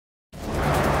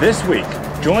This week,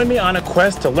 join me on a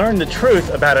quest to learn the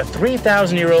truth about a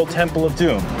 3,000-year-old Temple of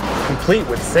Doom, complete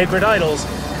with sacred idols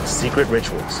and secret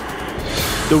rituals.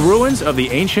 The ruins of the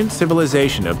ancient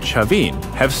civilization of Chavin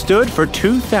have stood for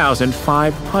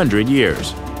 2,500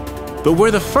 years. But we're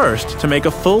the first to make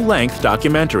a full-length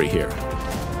documentary here.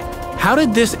 How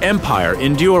did this empire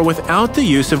endure without the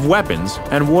use of weapons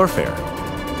and warfare?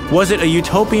 Was it a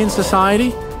utopian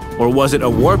society, or was it a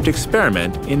warped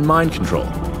experiment in mind control?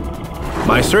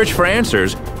 My search for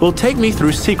answers will take me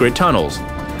through secret tunnels,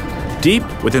 deep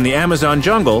within the Amazon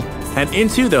jungle, and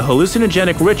into the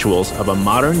hallucinogenic rituals of a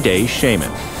modern-day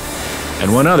shaman.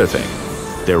 And one other thing,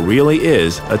 there really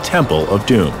is a Temple of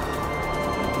Doom.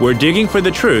 We're digging for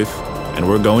the truth, and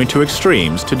we're going to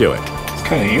extremes to do it. It's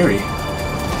kind of eerie.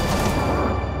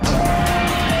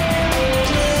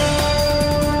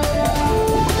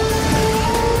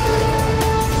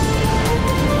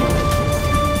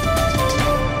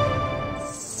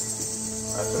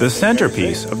 The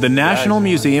centerpiece of the National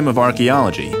Museum of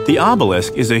Archaeology, the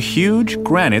obelisk is a huge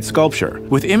granite sculpture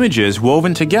with images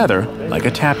woven together like a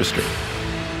tapestry.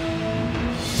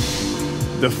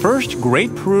 The first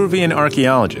great Peruvian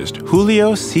archaeologist,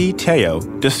 Julio C. Teo,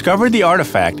 discovered the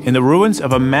artifact in the ruins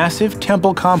of a massive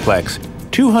temple complex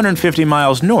 250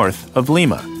 miles north of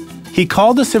Lima. He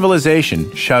called the civilization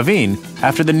Chavin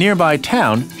after the nearby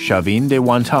town Chavin de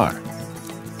Huantar.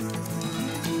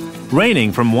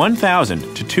 Reigning from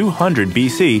 1000 to 200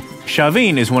 BC,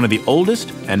 Chavin is one of the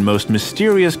oldest and most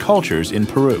mysterious cultures in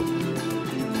Peru.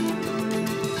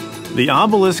 The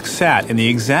obelisk sat in the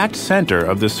exact center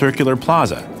of the circular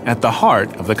plaza, at the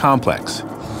heart of the complex,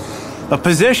 a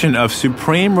position of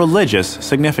supreme religious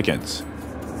significance.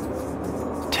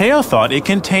 Teo thought it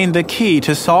contained the key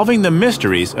to solving the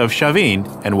mysteries of Chavin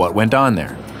and what went on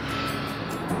there.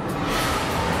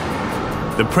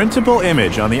 The principal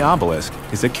image on the obelisk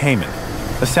is a caiman,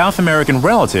 a South American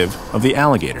relative of the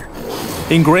alligator.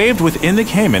 Engraved within the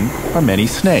caiman are many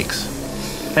snakes,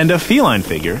 and a feline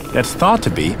figure that's thought to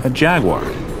be a jaguar.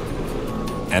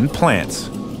 And plants,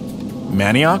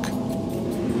 manioc,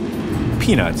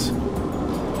 peanuts,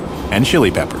 and chili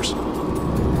peppers.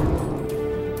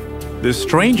 The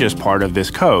strangest part of this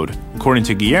code, according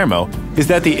to Guillermo, is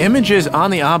that the images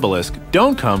on the obelisk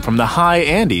don't come from the high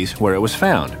Andes where it was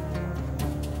found,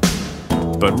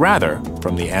 but rather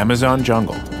from the Amazon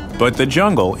jungle. But the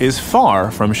jungle is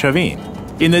far from Chavin.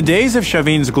 In the days of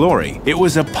Chavin's glory, it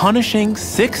was a punishing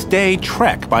 6-day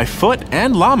trek by foot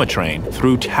and llama train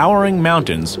through towering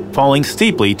mountains, falling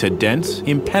steeply to dense,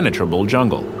 impenetrable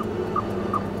jungle.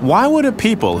 Why would a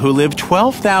people who live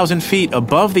 12,000 feet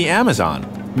above the Amazon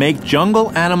make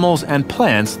jungle animals and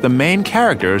plants the main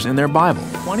characters in their Bible?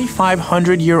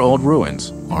 2,500-year-old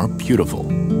ruins are beautiful.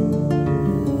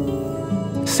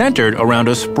 Centered around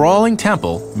a sprawling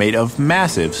temple made of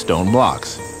massive stone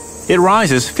blocks. It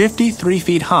rises 53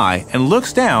 feet high and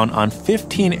looks down on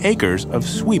 15 acres of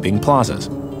sweeping plazas.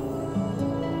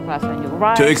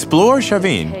 To explore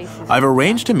Chavin, I've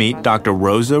arranged to meet Dr.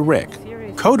 Rosa Rick,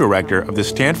 co-director of the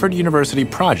Stanford University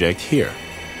project here.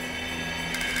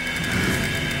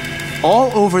 All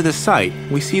over the site,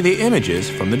 we see the images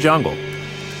from the jungle,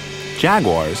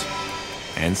 jaguars,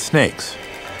 and snakes.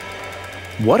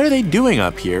 What are they doing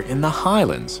up here in the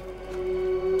highlands?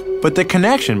 But the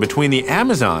connection between the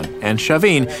Amazon and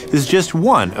Chavin is just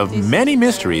one of many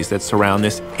mysteries that surround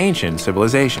this ancient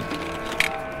civilization.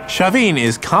 Chavin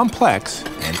is complex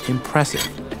and impressive,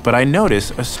 but I notice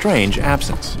a strange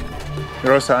absence.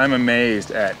 Rosa, I'm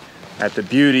amazed at the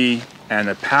beauty and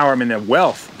the power, the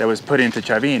wealth that was put into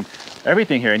Chavin,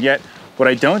 everything here, and yet what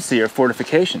I don't see are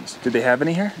fortifications. Did they have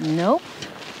any here? No.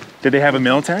 Did they have a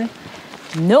military?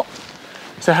 No.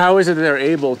 So how is it that they're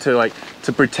able to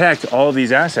protect all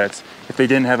these assets if they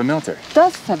didn't have a military?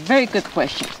 That's a very good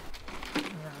question.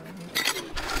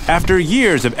 After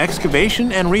years of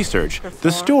excavation and research, the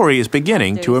story is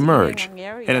beginning to emerge,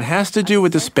 and it has to do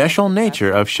with the special nature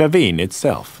of Chavin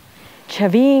itself.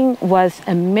 Chavin was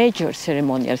a major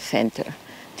ceremonial center.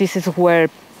 This is where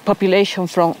population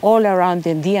from all around the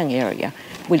Andean area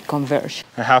will converge.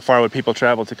 And how far would people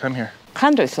travel to come here?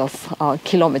 Hundreds of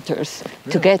kilometers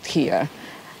to get here.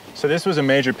 So this was a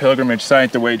major pilgrimage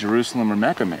site the way Jerusalem or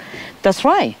Mecca made. That's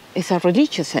right. It's a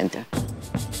religious center.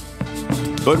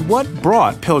 But what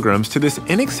brought pilgrims to this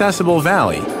inaccessible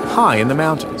valley high in the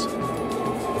mountains?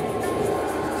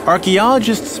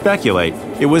 Archaeologists speculate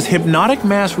it was hypnotic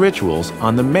mass rituals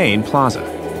on the main plaza,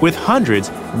 with hundreds,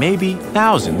 maybe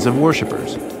thousands of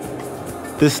worshippers.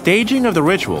 The staging of the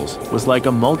rituals was like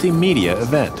a multimedia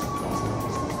event.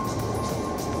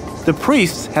 The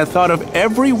priests had thought of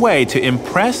every way to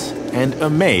impress and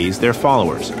amaze their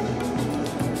followers.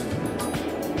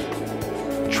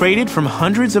 traded from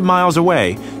hundreds of miles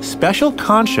away, special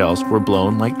conch shells were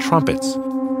blown like trumpets,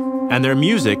 and their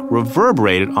music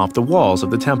reverberated off the walls of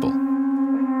the temple.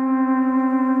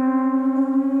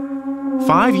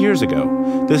 5 years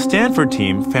ago, the Stanford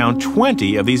team found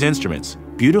 20 of these instruments,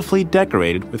 beautifully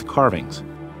decorated with carvings.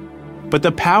 But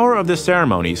the power of the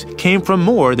ceremonies came from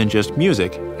more than just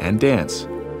music and dance.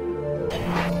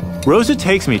 Rosa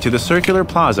takes me to the circular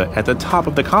plaza at the top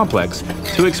of the complex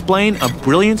to explain a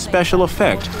brilliant special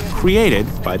effect created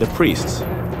by the priests.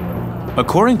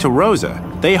 According to Rosa,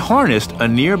 they harnessed a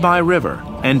nearby river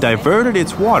and diverted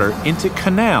its water into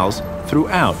canals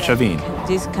throughout Chavin.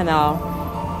 This canal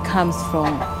comes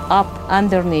from up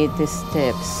underneath the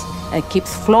steps and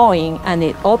keeps flowing, and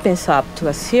it opens up to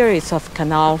a series of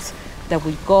canals that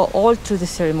will go all to the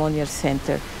ceremonial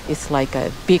center. It's like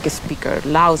a big speaker,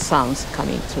 loud sounds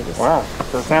coming through this. Wow,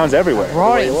 so sounds everywhere.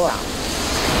 Roaring sound.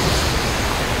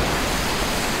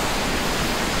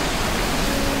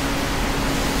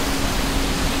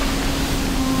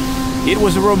 It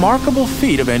was a remarkable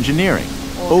feat of engineering.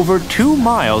 Over 2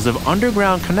 miles of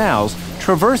underground canals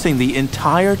traversing the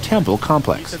entire temple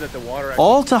complex,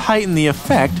 all to heighten the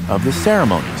effect of the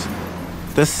ceremonies.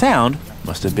 The sound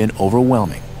must have been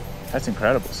overwhelming. That's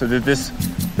incredible. So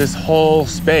this whole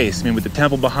space, I mean, with the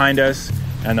temple behind us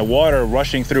and the water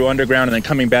rushing through underground and then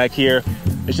coming back here,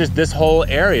 it's just this whole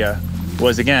area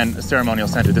was, again, a ceremonial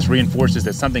center. This reinforces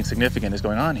that something significant is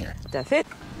going on here. That's it.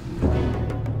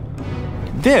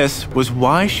 This was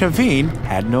why Chavin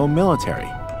had no military.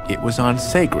 It was on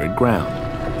sacred ground.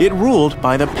 It ruled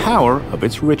by the power of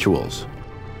its rituals.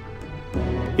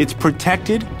 Its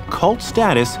protected cult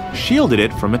status shielded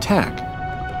it from attack.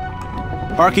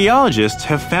 Archaeologists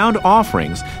have found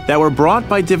offerings that were brought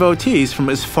by devotees from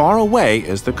as far away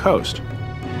as the coast.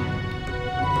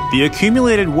 The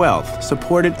accumulated wealth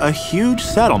supported a huge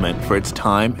settlement for its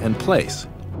time and place.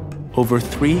 Over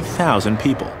 3,000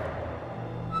 people.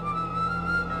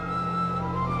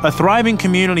 A thriving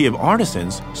community of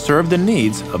artisans served the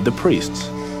needs of the priests.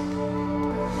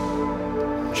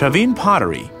 Chavin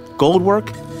pottery,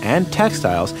 goldwork, and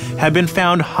textiles have been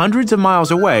found hundreds of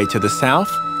miles away to the south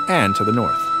and to the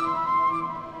north.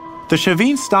 The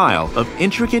Chavin style of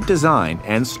intricate design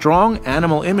and strong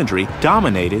animal imagery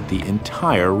dominated the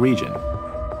entire region.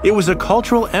 It was a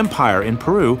cultural empire in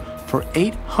Peru for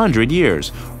 800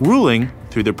 years, ruling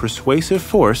through the persuasive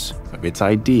force of its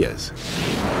ideas.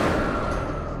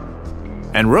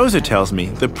 And Rosa tells me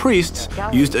the priests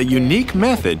used a unique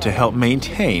method to help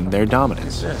maintain their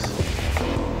dominance.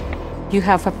 You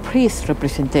have a priest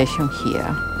representation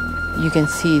here. You can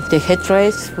see the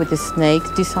headdress with the snake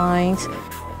designs.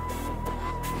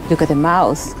 Look at the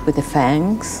mouth with the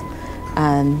fangs,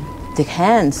 and the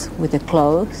hands with the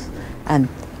claws. And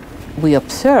we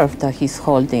observe that he's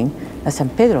holding a San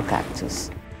Pedro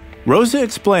cactus. Rosa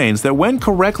explains that when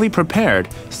correctly prepared,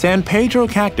 San Pedro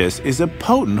cactus is a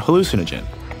potent hallucinogen.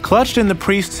 Clutched in the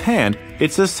priest's hand,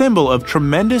 it's a symbol of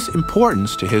tremendous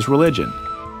importance to his religion.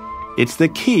 It's the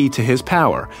key to his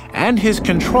power and his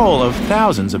control of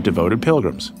thousands of devoted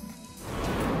pilgrims.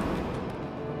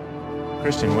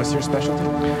 Christian, what's your specialty?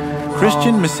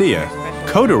 Christian Messia,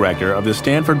 co-director of the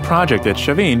Stanford project at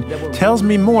Chavin, tells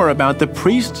me more about the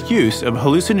priest's use of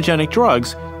hallucinogenic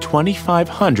drugs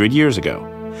 2,500 years ago.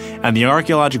 And the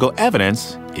archaeological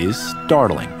evidence is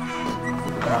startling.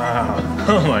 Wow.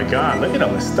 Oh my God, look at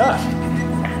all this stuff.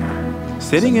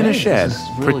 Sitting in a shed,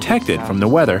 protected from the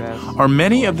weather, are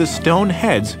many of the stone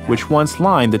heads which once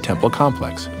lined the temple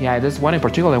complex. Yeah, there's one in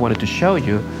particular I wanted to show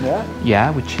you. Yeah?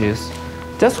 Yeah, which is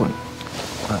this one.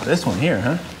 This one here,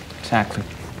 huh? Exactly.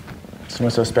 So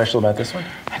what's so special about this one?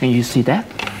 Can you see that?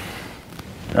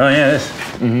 Oh yeah, this.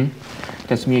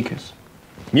 That's mucus.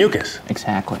 Mucus.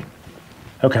 Exactly.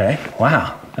 Okay,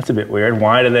 wow, that's a bit weird.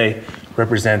 Why do they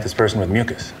represent this person with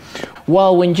mucus?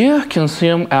 Well, when you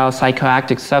consume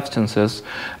psychoactive substances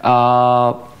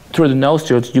through the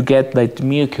nostrils, you get like the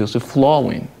mucus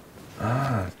flowing.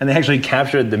 And they actually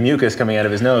captured the mucus coming out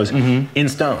of his nose in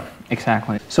stone.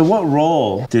 Exactly. So what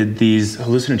role did these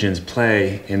hallucinogens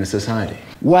play in the society?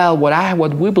 Well,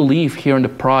 what we believe here in the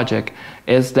project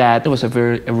is that it was a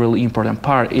really important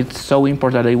part. It's so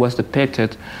important that it was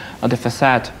depicted on the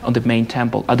facade of the main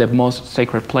temple, at the most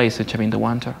sacred place in Chavin de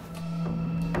Huántar.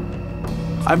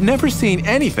 I've never seen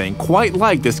anything quite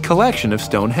like this collection of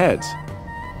stone heads.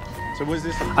 So was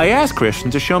this? I asked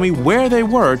Christian to show me where they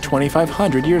were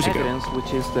 2,500 years ago. Evidence,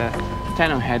 which is the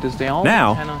tenon head, is the only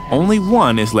tenon Now, head. only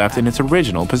one is left in its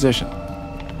original position.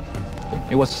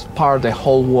 It was part of the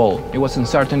whole wall. It was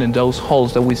inserted in those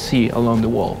holes that we see along the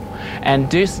wall. And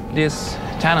this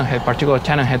tunnel head, particular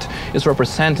tunnel head, is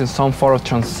representing some form of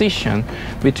transition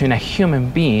between a human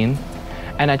being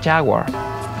and a jaguar.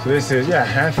 So this is, yeah,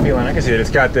 half feline. I can see it. It's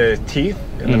got the teeth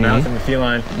in the mouth and the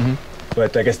feline,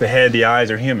 but I guess the head, the eyes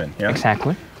are human, yeah?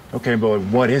 Exactly. Okay, but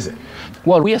what is it?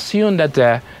 Well, we assume that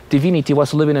the divinity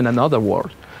was living in another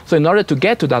world. So in order to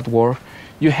get to that world,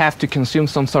 you have to consume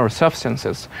some sort of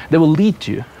substances that will lead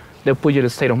you. They'll put you in a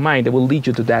state of mind that will lead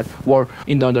you to that world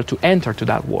in order to enter to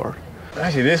that world.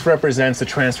 Actually, this represents the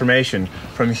transformation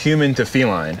from human to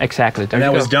feline. Exactly. And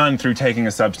that was done through taking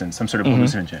a substance, some sort of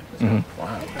hallucinogen.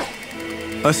 Wow.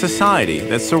 A society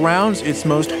that surrounds its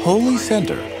most holy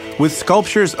center with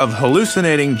sculptures of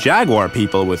hallucinating jaguar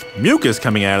people with mucus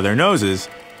coming out of their noses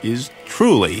is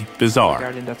truly bizarre.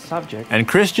 Regarding that subject, And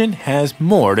Christian has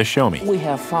more to show me. we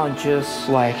have found just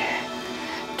like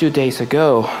 2 days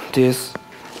ago these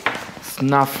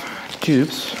snuff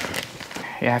tubes.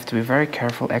 You have to be very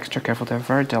careful, extra careful. They're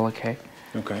very delicate.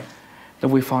 Okay. That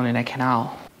we found in a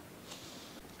canal.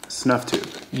 Snuff tube.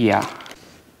 Yeah.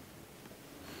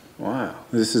 Wow.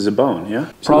 This is a bone,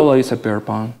 yeah? Probably it's a bear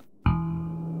bone.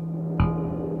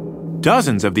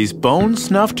 Dozens of these bone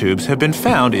snuff tubes have been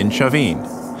found in Chavin.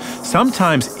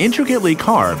 Sometimes intricately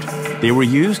carved, they were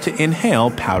used to inhale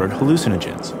powdered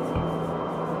hallucinogens.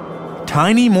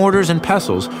 Tiny mortars and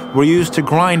pestles were used to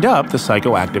grind up the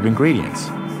psychoactive ingredients.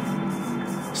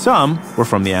 Some were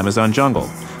from the Amazon jungle,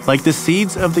 like the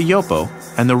seeds of the yopo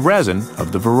and the resin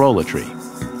of the virola tree.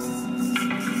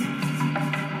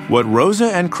 What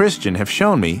Rosa and Christian have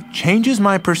shown me changes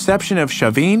my perception of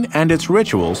Chavin and its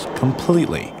rituals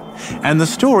completely. And the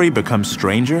story becomes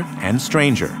stranger and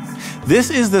stranger. This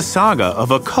is the saga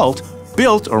of a cult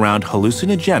built around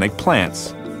hallucinogenic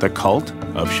plants, the cult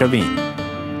of Chavin.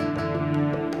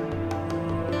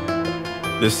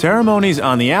 The ceremonies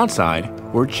on the outside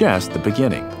were just the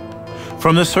beginning.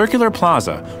 From the circular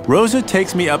plaza, Rosa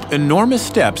takes me up enormous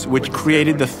steps which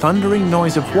created the thundering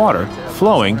noise of water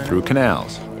flowing through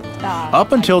canals.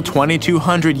 Up until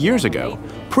 2,200 years ago,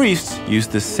 priests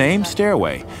used the same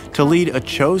stairway to lead a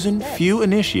chosen few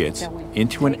initiates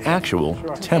into an actual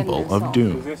temple of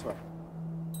doom.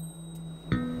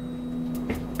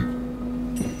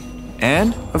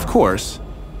 And, of course,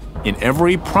 in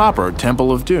every proper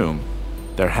temple of doom,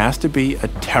 there has to be a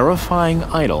terrifying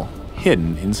idol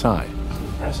hidden inside.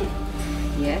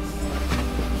 Yes.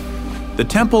 The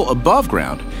temple above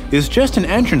ground is just an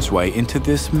entranceway into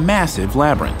this massive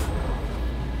labyrinth.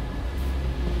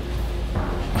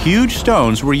 Huge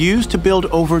stones were used to build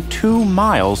over 2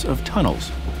 miles of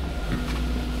tunnels.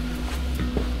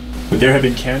 Would there have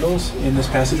been candles in this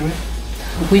passageway?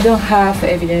 We don't have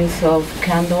evidence of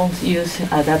candles used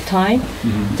at that time.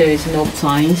 There is no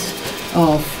signs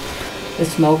of the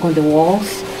smoke on the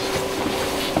walls.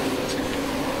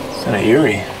 It's kind of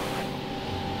eerie.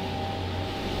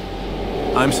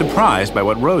 I'm surprised by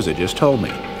what Rosa just told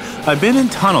me. I've been in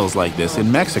tunnels like this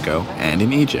in Mexico and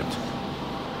in Egypt.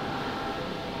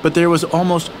 But there was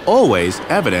almost always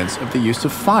evidence of the use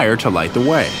of fire to light the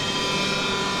way.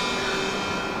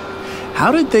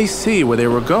 How did they see where they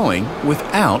were going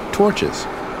without torches?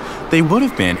 They would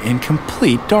have been in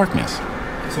complete darkness.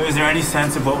 So is there any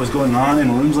sense of what was going on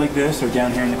in rooms like this or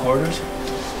down here in the corridors?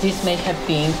 This may have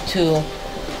been to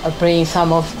bring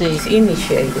some of these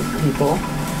initiated people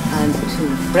and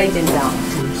to break them down.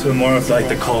 So more of like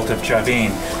the cult of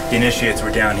Chavin. The initiates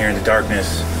were down here in the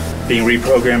darkness, being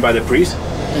reprogrammed by the priest?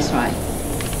 That's right.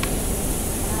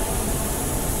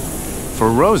 For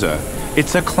Rosa,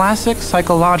 it's a classic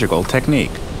psychological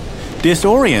technique.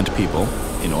 Disorient people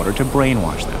in order to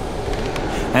brainwash them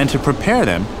and to prepare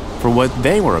them for what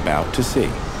they were about to see.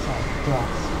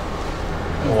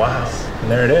 Oh, wow.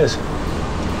 And there it is.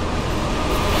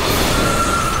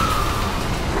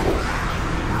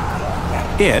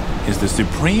 It is the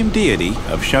supreme deity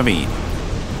of Chavin,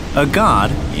 a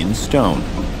god in stone,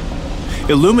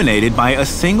 illuminated by a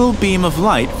single beam of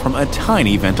light from a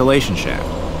tiny ventilation shaft.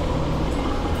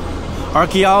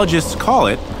 Archaeologists call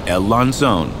it El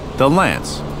Lanzón, the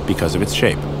lance, because of its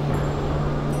shape.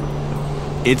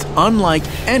 It's unlike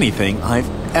anything I've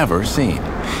ever seen.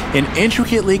 An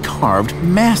intricately carved,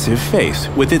 massive face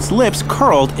with its lips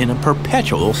curled in a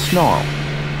perpetual snarl.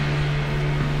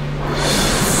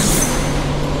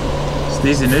 So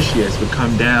these initiates would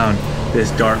come down this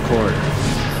dark corridor.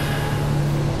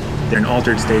 They're in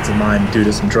altered states of mind due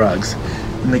to some drugs.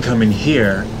 And they come in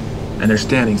here, and they're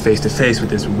standing face to face with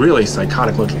this really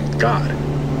psychotic-looking god.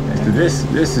 And so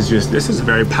this is a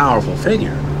very powerful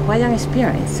figure. Quite an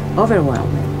experience,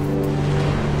 overwhelming.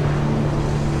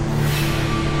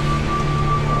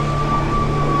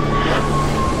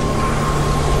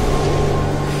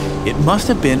 it must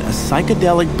have been a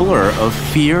psychedelic blur of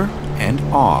fear and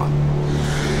awe.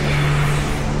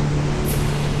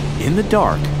 In the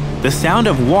dark, the sound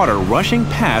of water rushing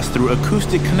past through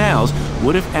acoustic canals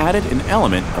would have added an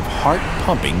element of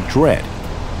heart-pumping dread.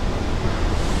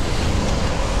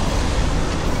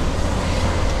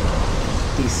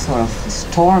 This sort of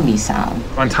stormy sound.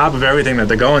 On top of everything that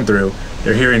they're going through,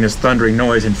 they're hearing this thundering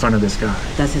noise in front of this guy.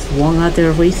 That is one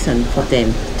other reason for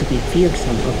them to be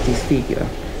fearsome of this figure.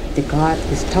 The God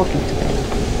is talking to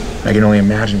them. I can only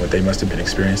imagine what they must have been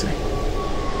experiencing.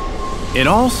 It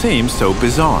all seems so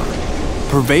bizarre.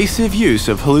 Pervasive use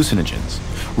of hallucinogens,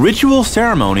 ritual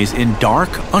ceremonies in dark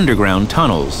underground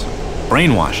tunnels,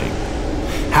 brainwashing.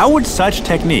 How would such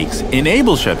techniques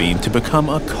enable Chavin to become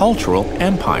a cultural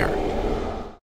empire?